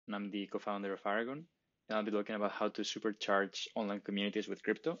and I'm the co-founder of Aragon. And I'll be talking about how to supercharge online communities with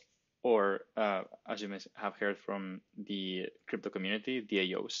crypto, or as you may have heard from the crypto community,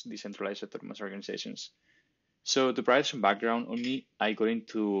 DAOs, decentralized autonomous organizations. So to provide some background on me, I got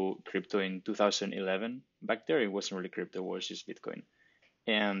into crypto in 2011. Back there, it wasn't really crypto, it was just Bitcoin.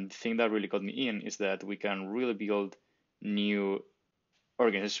 And the thing that really got me in is that we can really build new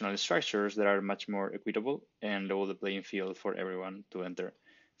organizational structures that are much more equitable and level the playing field for everyone to enter.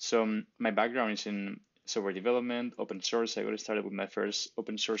 So my background is in software development, open source. I got started with my first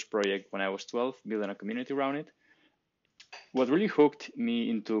open source project when I was 12, building a community around it. What really hooked me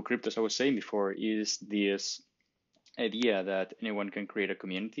into crypto, as I was saying before, is this idea that anyone can create a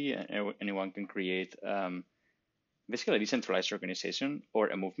community and anyone can create basically a decentralized organization or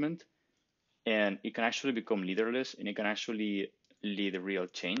a movement, and it can actually become leaderless and it can actually lead a real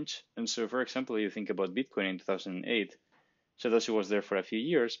change. And so, for example, you think about Bitcoin in 2008, Satoshi was there for a few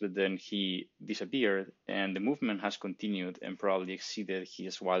years, but then he disappeared, and the movement has continued and probably exceeded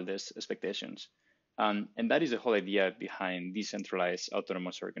his wildest expectations. And that is the whole idea behind decentralized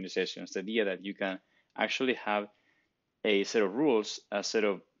autonomous organizations, the idea that you can actually have a set of rules, a set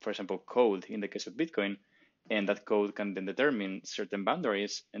of, for example, code in the case of Bitcoin, and that code can then determine certain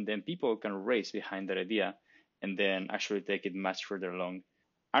boundaries, and then people can race behind that idea and then actually take it much further along.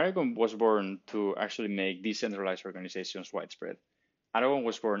 Aragon was born to actually make decentralized organizations widespread. Aragon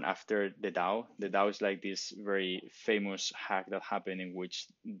was born after the DAO. The DAO is like this very famous hack that happened in which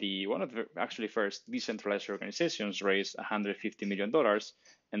the one of the actually first decentralized organizations raised $150 million,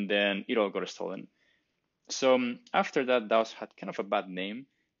 and then it all got stolen. So after that, DAOs had kind of a bad name,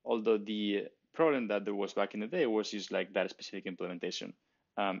 although the problem that there was back in the day was just like that specific implementation,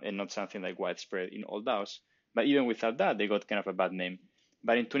 and not something like widespread in all DAOs. But even without that, they got kind of a bad name.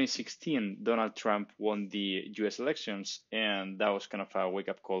 But in 2016, Donald Trump won the US elections, and that was kind of a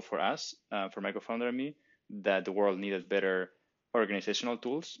wake-up call for us, for my co-founder and me, that the world needed better organizational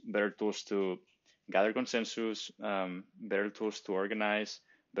tools, better tools to gather consensus, better tools to organize,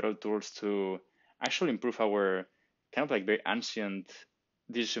 better tools to actually improve our kind of like very ancient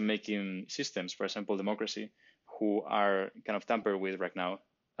decision-making systems, for example, democracy, who are kind of tampered with right now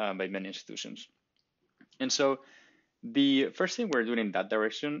by many institutions. And so the first thing we're doing in that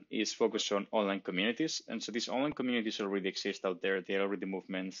direction is focus on online communities. And so these online communities already exist out there. They're already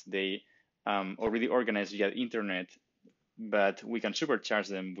movements. They already organize via the internet, but we can supercharge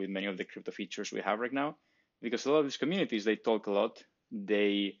them with many of the crypto features we have right now. Because a lot of these communities, they talk a lot.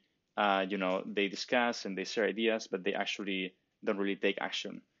 They, they discuss and they share ideas, but they actually don't really take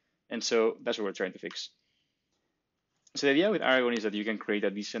action. And so that's what we're trying to fix. So the idea with Aragon is that you can create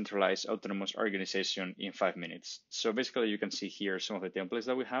a decentralized autonomous organization in 5 minutes. So basically you can see here some of the templates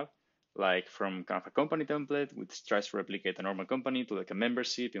that we have, like from kind of a company template, which tries to replicate a normal company, to like a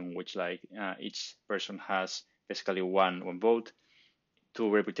membership in which like each person has basically one vote, to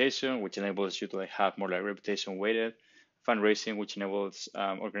reputation, which enables you to like have more like reputation weighted, fundraising, which enables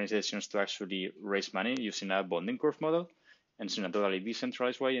organizations to actually raise money using a bonding curve model, and it's in a totally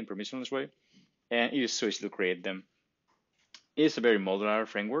decentralized way and permissionless way. And it is so easy to create them. It's a very modular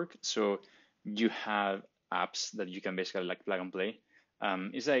framework, so you have apps that you can basically like plug and play.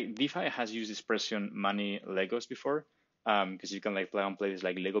 It's like DeFi has used expression money Legos before, because you can like plug and play these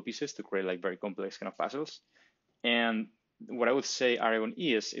like Lego pieces to create like very complex kind of puzzles. And what I would say Aragon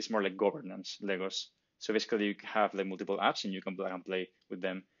is more like governance Legos. So basically you have like multiple apps and you can plug and play with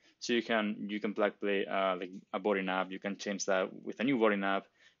them. So you can plug play like a voting app. You can change that with a new voting app.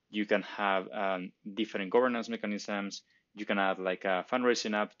 You can have different governance mechanisms. You can add like a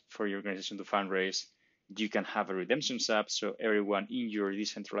fundraising app for your organization to fundraise. You can have a redemptions app, so everyone in your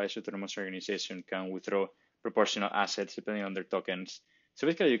decentralized autonomous organization can withdraw proportional assets depending on their tokens. So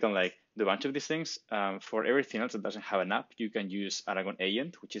basically, you can like do a bunch of these things. For everything else that doesn't have an app, you can use Aragon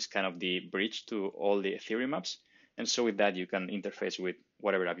Agent, which is kind of the bridge to all the Ethereum apps. And so with that, you can interface with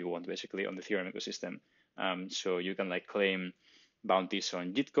whatever app you want, basically, on the Ethereum ecosystem. So you can like claim bounties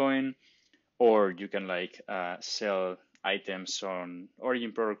on Gitcoin, or you can like sell items on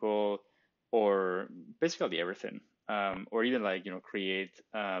Origin Protocol, or basically everything, or even like create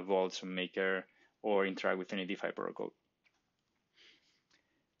vaults on Maker or interact with any DeFi protocol.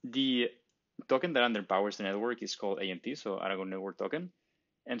 The token that underpowers the network is called ANT, so Aragon Network Token.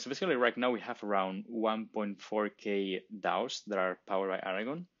 And so basically right now we have around 1.4K DAOs that are powered by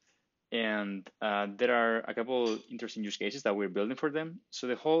Aragon. And there are a couple interesting use cases that we're building for them. So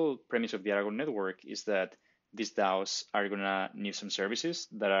the whole premise of the Aragon network is that these DAOs are going to need some services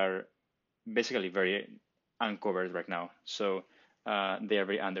that are basically very uncovered right now. So they are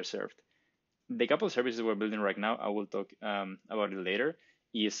very underserved. The couple of services we're building right now, I will talk about it later,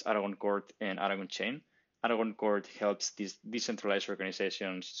 is Aragon Court and Aragon Chain. Aragon Court helps these decentralized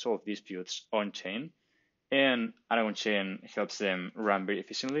organizations solve disputes on chain, and Aragon Chain helps them run very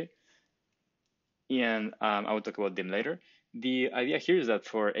efficiently. And I will talk about them later. The idea here is that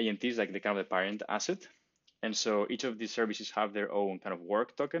for ANTs, like the kind of the parent asset, and so each of these services have their own kind of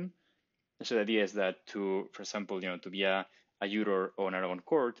work token. And so the idea is that for example, to be a user on Aragon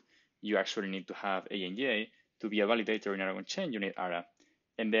Court, you actually need to have ANJ. To be a validator in Aragon Chain, you need ARA.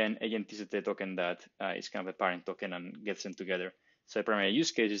 And then ANT is the token that is kind of a parent token and gets them together. So the primary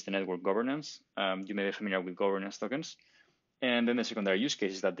use case is the network governance. You may be familiar with governance tokens. And then the secondary use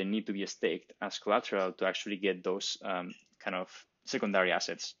case is that they need to be staked as collateral to actually get those kind of secondary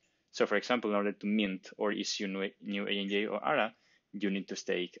assets. So for example, in order to mint or issue new ANJ or ARA, you need to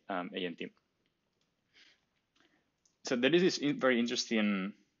stake ANT. So there is this very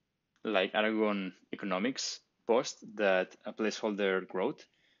interesting like Aragon economics post that a placeholder wrote.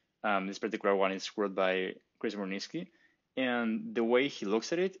 This particular one is wrote by Chris Mornitsky. And the way he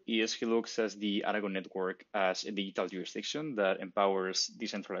looks at it is he looks at the Aragon network as a digital jurisdiction that empowers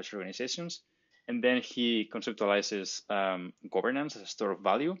decentralized organizations. And then he conceptualizes governance as a store of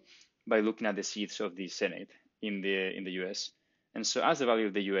value by looking at the seats of the Senate in the US. And so as the value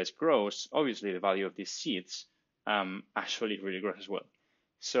of the US grows, obviously the value of these seats actually really grows as well.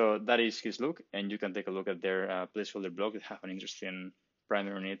 So that is his look, and you can take a look at their placeholder blog. They have an interesting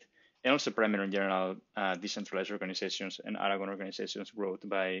primer on it. And also primer in general, decentralized organizations and Aragon organizations wrote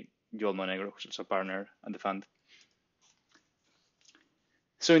by Joel Monegro, who's also a partner at the fund.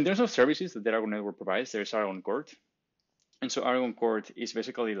 So in terms of services that the Aragon network provides, there's Aragon Court. And so Aragon Court is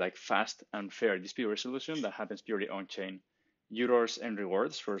basically like fast and fair dispute resolution that happens purely on-chain. Users and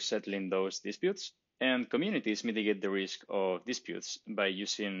rewards for settling those disputes. And communities mitigate the risk of disputes by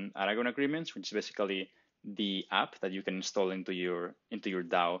using Aragon agreements, which is basically the app that you can install into your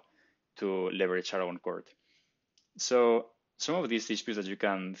DAO to leverage Aragon Court. So some of these disputes that you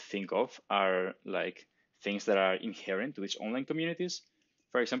can think of are like things that are inherent to these online communities.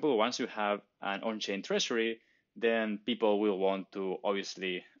 For example, once you have an on-chain treasury, then people will want to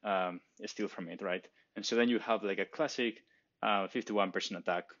obviously steal from it, right? And so then you have like a classic 51%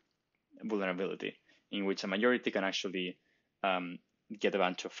 attack vulnerability in which a majority can actually get a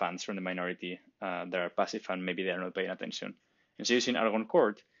bunch of funds from the minority that are passive and maybe they are not paying attention. And so using Aragon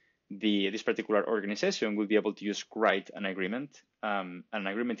Court, this particular organization will be able to write an agreement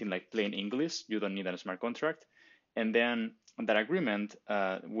in like plain English. You don't need a smart contract. And then that agreement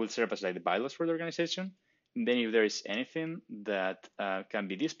will serve as like the bylaws for the organization. And then if there is anything that can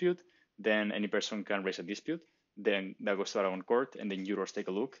be disputed, then any person can raise a dispute. Then that goes to Aragon Court, and then jurors take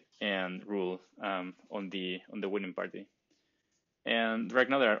a look and rule on the winning party. And right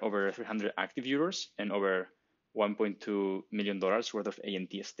now there are over 300 active jurors and over $1.2 million worth of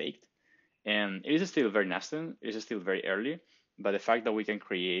ANT staked. And it is still very nascent, it is still very early, but the fact that we can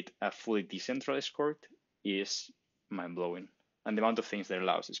create a fully decentralized court is mind-blowing. And the amount of things that it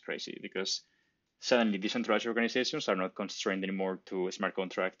allows is crazy because suddenly decentralized organizations are not constrained anymore to smart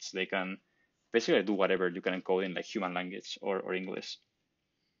contracts. They can basically do whatever you can encode in like human language or English.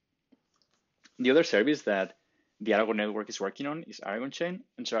 The other service that the Aragon network is working on is Aragon Chain.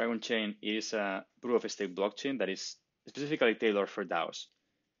 And so Aragon Chain is a proof of stake blockchain that is specifically tailored for DAOs.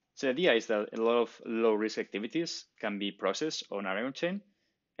 So the idea is that a lot of low risk activities can be processed on Aragon Chain.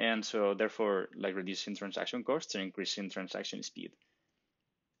 And so therefore like reducing transaction costs and increasing transaction speed.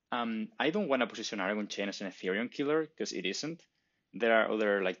 I don't want to position Aragon Chain as an Ethereum killer because it isn't. There are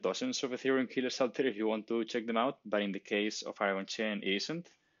other like dozens of Ethereum killers out there if you want to check them out. But in the case of Aragon Chain, it isn't.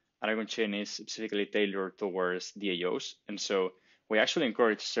 Aragon Chain is specifically tailored towards DAOs. And so we actually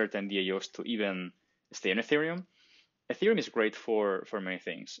encourage certain DAOs to even stay on Ethereum. Ethereum is great for many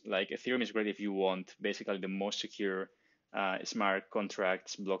things. Like Ethereum is great if you want basically the most secure smart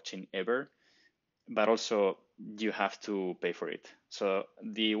contracts blockchain ever. But also you have to pay for it. So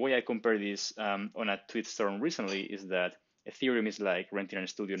the way I compare this on a tweet storm recently is that Ethereum is like renting a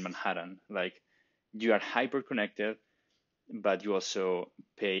studio in Manhattan. Like you are hyper connected, but you also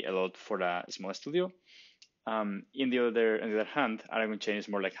pay a lot for a small studio. On the other hand, Aragon Chain is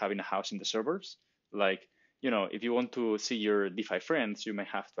more like having a house in the suburbs. Like, if you want to see your DeFi friends, you may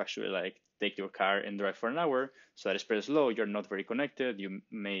have to actually like take your car and drive for an hour. So that is pretty slow. You're not very connected. You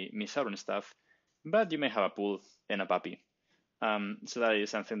may miss out on stuff, but you may have a pool and a puppy. So that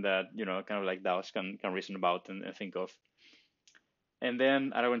is something that, kind of like DAOs can reason about and think of. And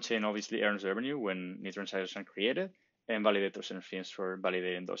then Aragon Chain obviously earns revenue when new transactions are created and validators earn fees for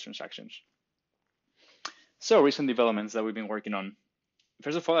validating those transactions. So recent developments that we've been working on.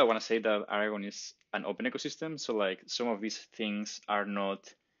 first of all, I want to say that Aragon is an open ecosystem. So like some of these things are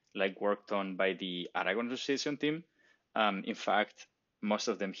not like worked on by the Aragon Association team. In fact, most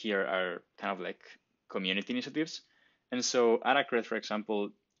of them here are kind of like community initiatives. And so Aracred, for example,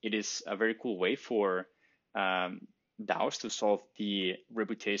 it is a very cool way for um, DAOs to solve the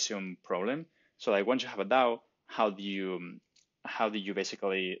reputation problem. So like once you have a DAO, how do you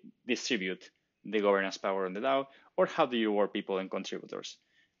basically distribute the governance power on the DAO, or how do you reward people and contributors?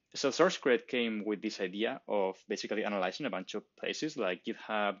 So SourceCred came with this idea of basically analyzing a bunch of places like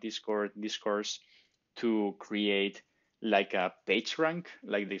GitHub, Discord, Discourse to create like a page rank,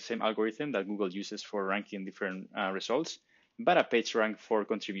 like the same algorithm that Google uses for ranking different results, but a page rank for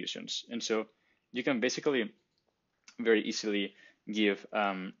contributions. And so you can basically very easily give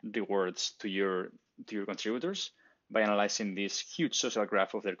rewards to your contributors by analyzing this huge social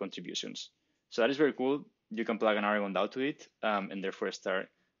graph of their contributions. So that is very cool. You can plug an Aragon DAO to it, and therefore start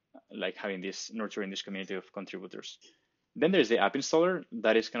like having this nurturing this community of contributors. Then there's the app installer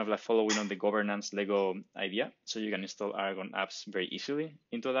that is kind of like following on the governance Lego idea. So you can install Aragon apps very easily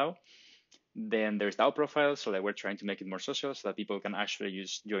into a DAO. Then there's DAO profiles, so that we're trying to make it more social so that people can actually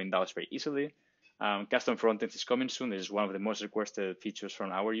join DAOs very easily. Custom frontends is coming soon. This is one of the most requested features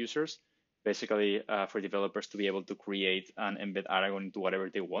from our users, basically for developers to be able to create and embed Aragon into whatever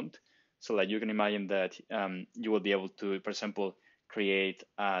they want. So like you can imagine that you will be able to, for example, create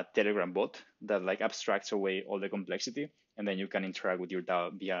a Telegram bot that like abstracts away all the complexity, and then you can interact with your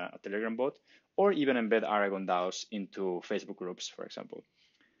DAO via a Telegram bot, or even embed Aragon DAOs into Facebook groups, for example.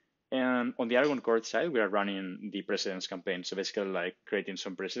 And on the Aragon Court side, we are running the precedence campaign. So basically like creating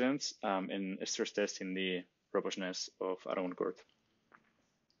some precedents and stress testing the robustness of Aragon Court.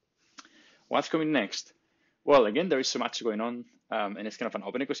 What's coming next? Well, again, there is so much going on, and it's kind of an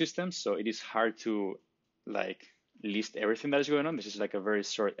open ecosystem, so it is hard to like list everything that is going on. This is like a very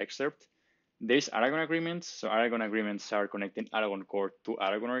short excerpt. There's Aragon agreements. So Aragon agreements are connecting Aragon Core to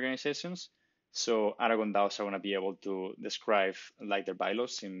Aragon organizations. So Aragon DAOs are going to be able to describe like their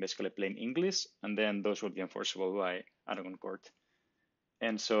bylaws in basically plain English, and then those will be enforceable by Aragon Court.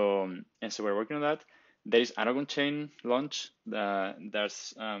 And so we're working on that. There is Aragon Chain launch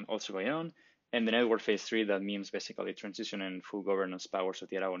that's also going on, and the network phase 3 that means basically transitioning full governance powers of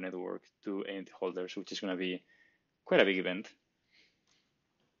the Aragon network to entity holders, which is going to be quite a big event.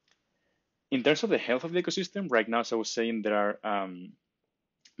 In terms of the health of the ecosystem, right now, as I was saying, there are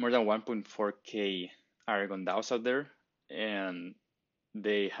more than 1.4K Aragon DAOs out there, and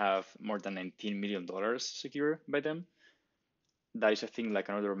they have more than $19 million secure by them. That is, I think, like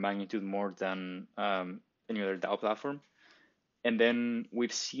another magnitude more than any other DAO platform. And then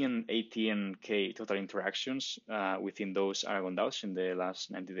we've seen 18K total interactions within those Aragon DAOs in the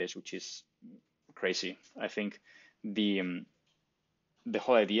last 90 days, which is crazy. I think the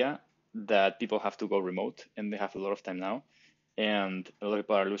whole idea that people have to go remote and they have a lot of time now, and a lot of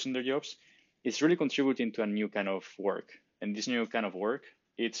people are losing their jobs, it's really contributing to a new kind of work. And this new kind of work,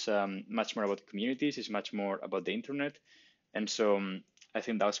 it's much more about communities, it's much more about the internet. And so I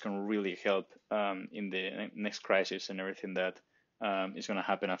think DAOs can really help in the next crisis and everything that is going to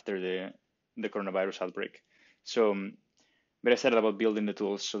happen after the coronavirus outbreak. So very excited about building the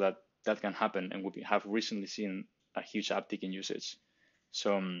tools so that that can happen. And we have recently seen a huge uptick in usage.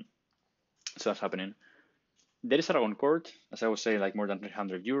 So that's happening. There is Aragon Court, as I was saying, like more than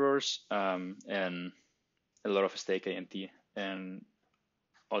 300 euros and a lot of stake ANT and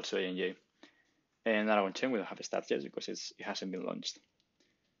also ANJ. And Aragon Chain, we don't have stats yet because it hasn't been launched.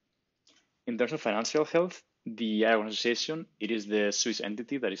 In terms of financial health, the Aragon Association, it is the Swiss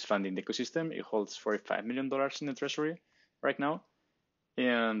entity that is funding the ecosystem. It holds $45 million in the treasury right now.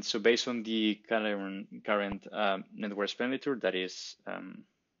 And so based on the current network expenditure, that is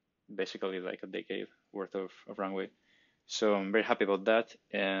basically like a decade worth of runway. So I'm very happy about that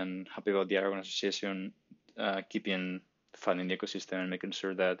and happy about the Aragon Association keeping funding the ecosystem and making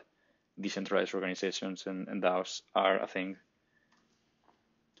sure that decentralized organizations and DAOs are a thing.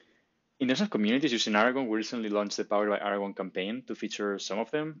 In terms of communities using Aragon, we recently launched the Powered by Aragon campaign to feature some of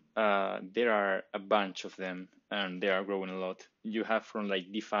them. There are a bunch of them, and they are growing a lot. You have from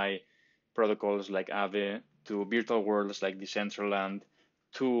like DeFi protocols like Aave to virtual worlds like Decentraland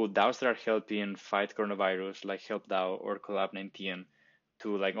to DAOs that are helping fight coronavirus like HelpDAO or Collab19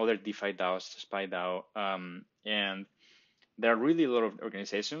 to like other DeFi DAOs, SpyDAO. And there are really a lot of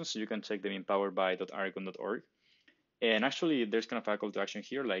organizations. You can check them in poweredby.aragon.org. And actually, there's kind of a call to action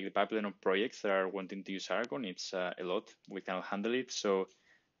here, like the pipeline of projects that are wanting to use Aragon. It's a lot. We cannot handle it. So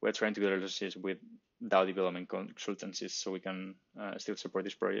we're trying to get relationships with DAO development consultancies so we can still support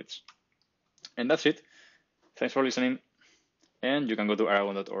these projects. And that's it. Thanks for listening. And you can go to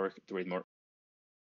aragon.org to read more.